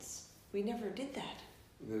We never did that.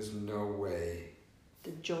 There's no way.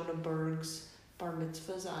 The Jonah Berg's bar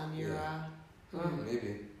mitzvahs on your...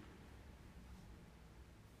 Maybe.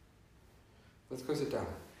 Let's go sit down.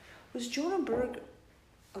 Was Jonah Berg...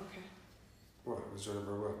 Okay. What? Was Jonah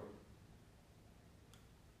Berg what?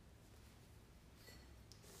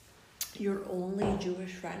 Your only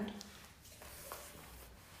Jewish friend?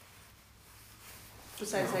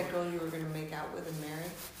 Besides that girl you were going to make out with and marry?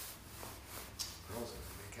 Girl's going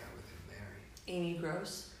to make out with and marry. Amy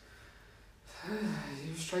Gross?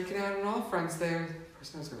 You're striking out on all fronts there. The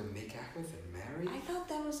person I was going to make out with and marry? I thought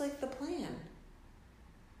that was like the plan.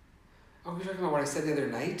 Oh, you're talking about what I said the other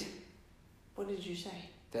night? What did you say?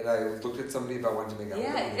 That I looked at somebody about wanting to make out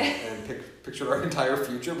with them and pictured our entire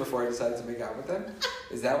future before I decided to make out with them?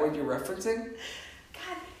 Is that what you're referencing?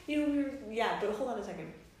 God, but hold on a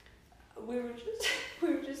second. We were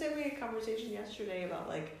just having a conversation yesterday about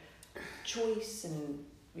like choice and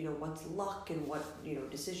what's luck and what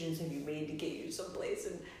decisions have you made to get you someplace,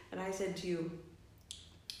 and I said to you,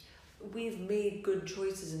 we've made good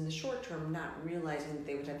choices in the short term, not realizing that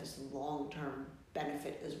they would have this long-term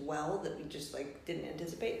benefit as well that we just like didn't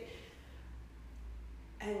anticipate.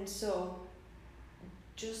 And so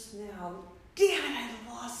just now, damn it, I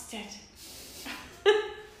lost it.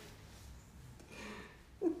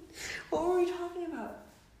 What were we talking about?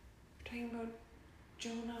 We're talking about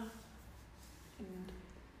Jonah and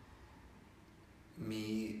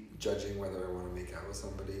me judging whether I want to make out with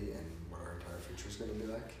somebody and what our entire future is going to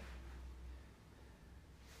be like.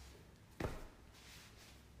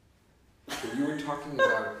 So you were talking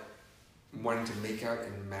about wanting to make out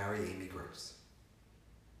and marry Amy Gross.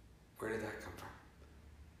 Where did that come from?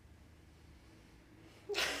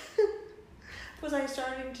 Was I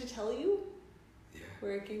starting to tell you? Yeah.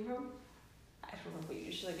 Where it came from? I don't know, but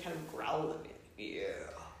you should like kind of growl at me. Yeah.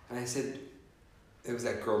 And I said, it was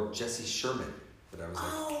that girl Jessie Sherman that I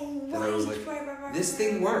was like, right, this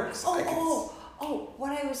thing works.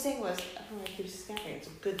 What I was saying was, I don't know, I keep snapping. It's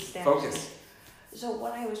a good snap. Focus. So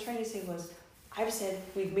what I was trying to say was, I've said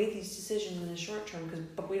we've made these decisions in the short term,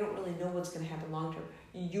 but we don't really know what's going to happen long term.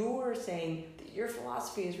 You're saying that your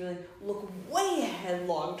philosophy is really look way ahead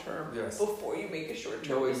long term before you make a short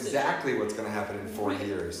term decision. Know exactly what's going to happen in 4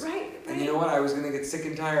 years. Right. And you know what? I was going to get sick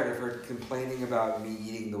and tired of her complaining about me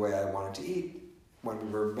eating the way I wanted to eat when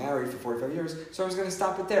we were married for 45 years. So I was going to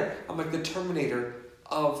stop it there. I'm like the Terminator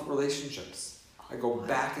of relationships. I go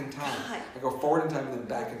back in time. God. I go forward in time and then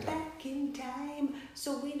back in time. Back in time.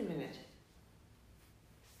 So wait a minute.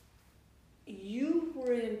 You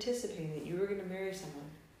were anticipating that you were going to marry someone,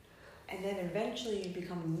 and then eventually you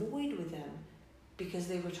become annoyed with them because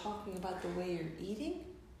they were talking about the way you're eating?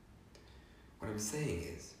 What I'm saying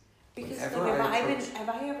is, because have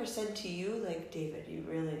I ever said to you, like, David, you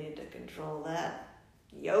really need to control that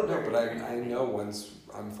yogurt? No, but I know once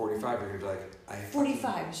I'm 45, you're going to be like,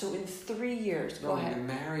 45, so in 3 years, go ahead. When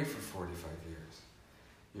you're married for 45 years,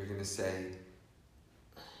 you're going to say,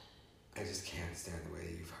 I just can't stand the way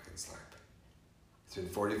you fucking slurp. It's been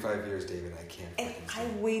 45 years, David, I can't fucking slurp.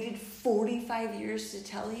 And I waited 45 years to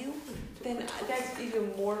tell you? Then that's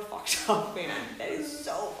even more fucked up, man. That is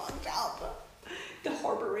so fucked up. The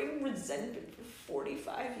harboring resentment for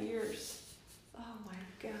 45 years. Oh my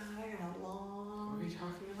God, I got a long... What are you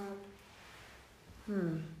talking about?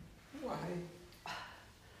 Why?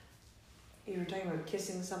 You were talking about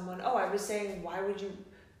kissing someone. Oh, I was saying, why would you...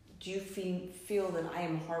 Do you feel that I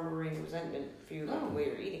am harboring resentment for you about the way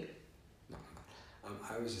you're eating? No.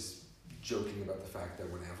 I was just joking about the fact that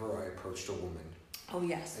whenever I approached a woman... Oh,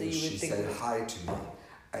 yes. So and you would she said hi to me,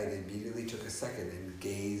 I immediately took a second and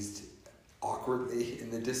gazed awkwardly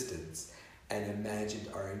in the distance and imagined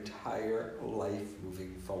our entire life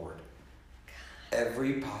moving forward. God.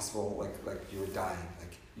 Every possible, like you were dying,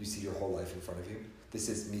 like you see your whole life in front of you. This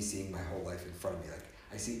is me seeing my whole life in front of me. Like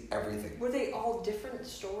I see everything. Were they all different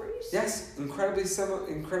stories? Yes, incredibly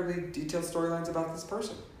detailed storylines about this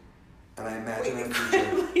person. And I imagine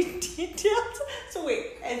incredibly detailed. So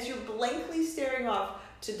wait, as you're blankly staring off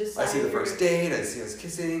to decide. I see the first date. I see us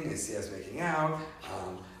kissing. I see us making out.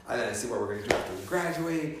 And then I see what we're going to do after we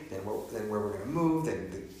graduate. Then where we're going to move.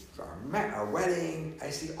 Then our wedding. I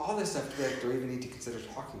see all this stuff to be like, do I even need to consider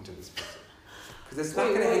talking to this person? Because it's not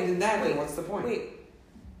going to end in that. Then what's the point? Wait.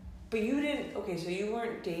 But you didn't. Okay, so you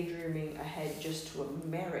weren't daydreaming ahead just to a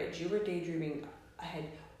marriage. You were daydreaming ahead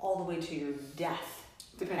all the way to your death.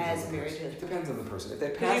 Depends on the person. It depends on the person. If they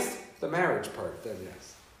passed the marriage part, then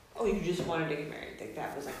yes. Oh, you just wanted to get married. Like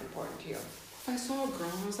that was like important to you. If I saw a girl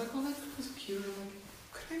and I was like, oh, that girl's cute. I'm like,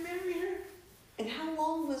 could I marry her? And how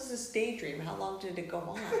long was this daydream? How long did it go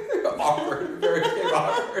on? Awkward. Very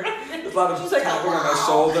awkward. There's a lot of tapping on my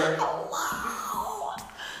shoulder. How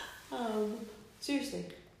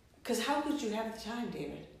Because how could you have the time,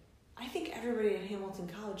 David? I think everybody at Hamilton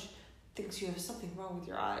College thinks you have something wrong with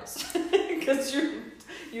your eyes. Because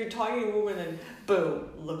you're talking to a woman and boom,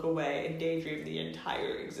 look away and daydream the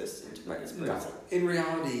entire existence of this person. No, in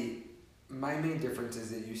reality, my main difference is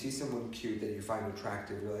that you see someone cute that you find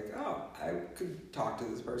attractive, you're like, oh, I could talk to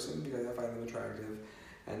this person because I find them attractive.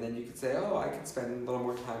 And then you could say, oh, I could spend a little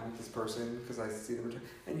more time with this person because I see them attractive.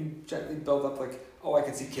 And you gently build up like, oh, I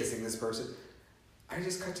could see kissing this person. I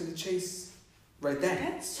just cut to the chase right then.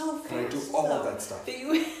 That's so fast. And I do all of that stuff. That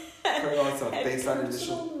you Create all that stuff based on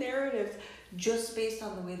personal narratives just based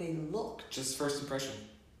on the way they look. Just first impression.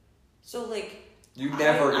 So like you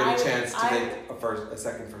never get a chance to make a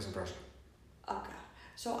second first impression. Oh God.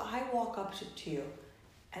 So I walk up to you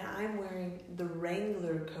and I'm wearing the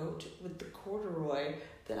Wrangler coat with the corduroy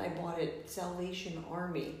that I bought at Salvation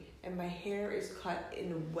Army, and my hair is cut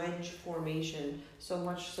in a wedge formation, so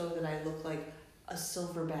much so that I look like a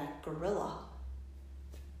silverback gorilla.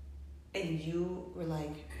 And you were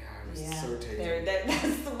like, yeah, I was so taken.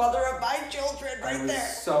 That's the mother of my children right there. I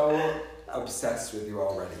was so obsessed with you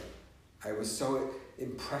already. I was so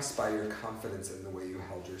impressed by your confidence in the way you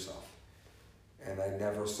held yourself. And I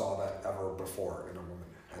never saw that ever before in a woman.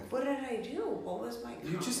 What did I do? What was my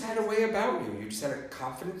confidence? You just had a way about you. You just had a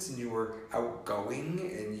confidence, and you were outgoing,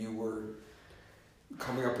 and you were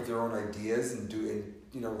coming up with your own ideas and doing,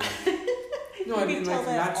 like, no, I mean, like,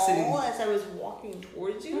 not sitting as I was walking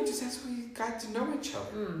towards you. No, just as we got to know each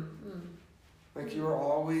other. Like, you were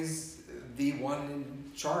always the one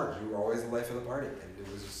in charge. You were always the life of the party, and it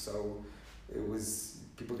was just so.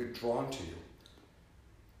 People get drawn to you.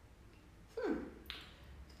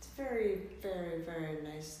 It's a very, very, very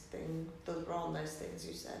nice thing. Those were all nice things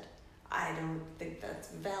you said. I don't think that's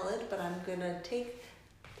valid, but I'm gonna take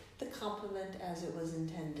the compliment as it was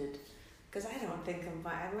intended. Because I don't think I'm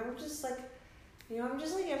just like, I'm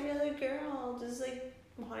just like every other girl, just like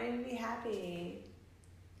wanting to be happy.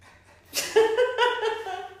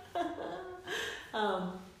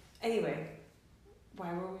 Anyway,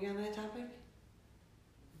 why were we on that topic?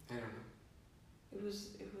 I don't know. It was.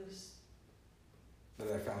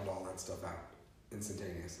 That I found all that stuff out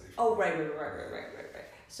instantaneously. Oh, right.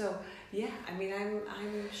 So, yeah, I mean,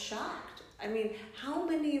 I'm shocked. I mean, how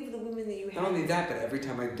many of the women that you had... Not only that, but every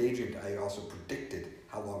time I daydreamed, I also predicted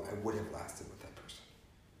how long I would have lasted with that person.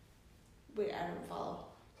 Wait, I don't follow.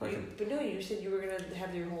 So But no, you said you were going to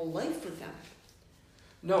have your whole life with them.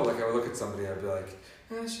 No, like I would look at somebody, I'd be like,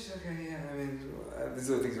 oh, she's okay, yeah, I mean, these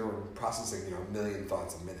are the things that we're processing, a million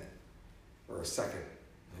thoughts a minute or a second.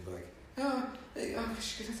 And I'd be like,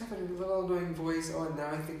 she does have a little annoying voice. Oh, and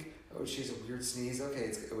now I think, she has a weird sneeze. Okay,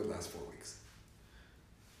 it would last 4 weeks.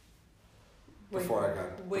 Before I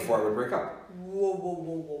would break up.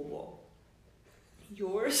 Whoa.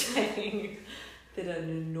 You're saying that an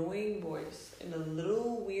annoying voice and a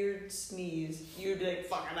little weird sneeze, you'd be like,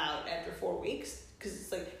 fuck it out after 4 weeks? Because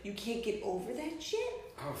it's like, you can't get over that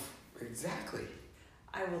shit? Oh, exactly.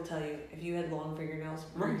 I will tell you, if you had long fingernails,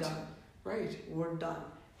 we're done. Right. We're done.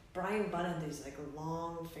 Brian Bunn had these like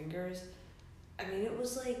long fingers. I mean, it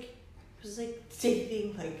was like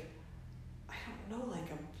dating like, I don't know,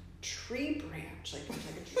 like a tree branch. Like it was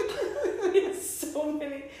like it's so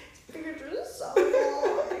many. His fingers were so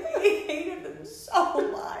long. I hated them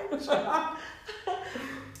so much.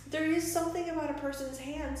 There is something about a person's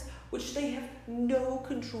hands which they have no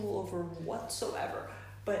control over whatsoever.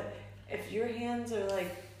 But if your hands are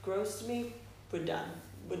like gross to me, we're done.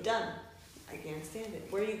 I can't stand it.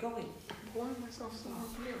 Where are you going? I'm pouring myself some more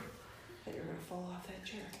beer. I thought you were going to fall off that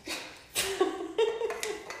chair.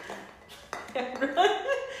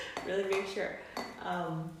 Really make sure.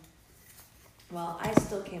 Well, I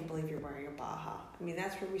still can't believe you're wearing a Baja. I mean,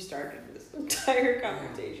 that's where we started this entire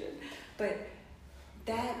conversation. Yeah. But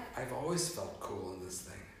that... I've always felt cool in this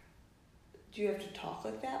thing. Do you have to talk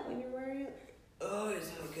like that when you're wearing it? Oh, is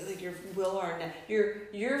it okay? Like you're Will Arnett.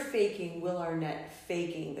 You're faking Will Arnett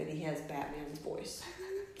faking that he has Batman's voice.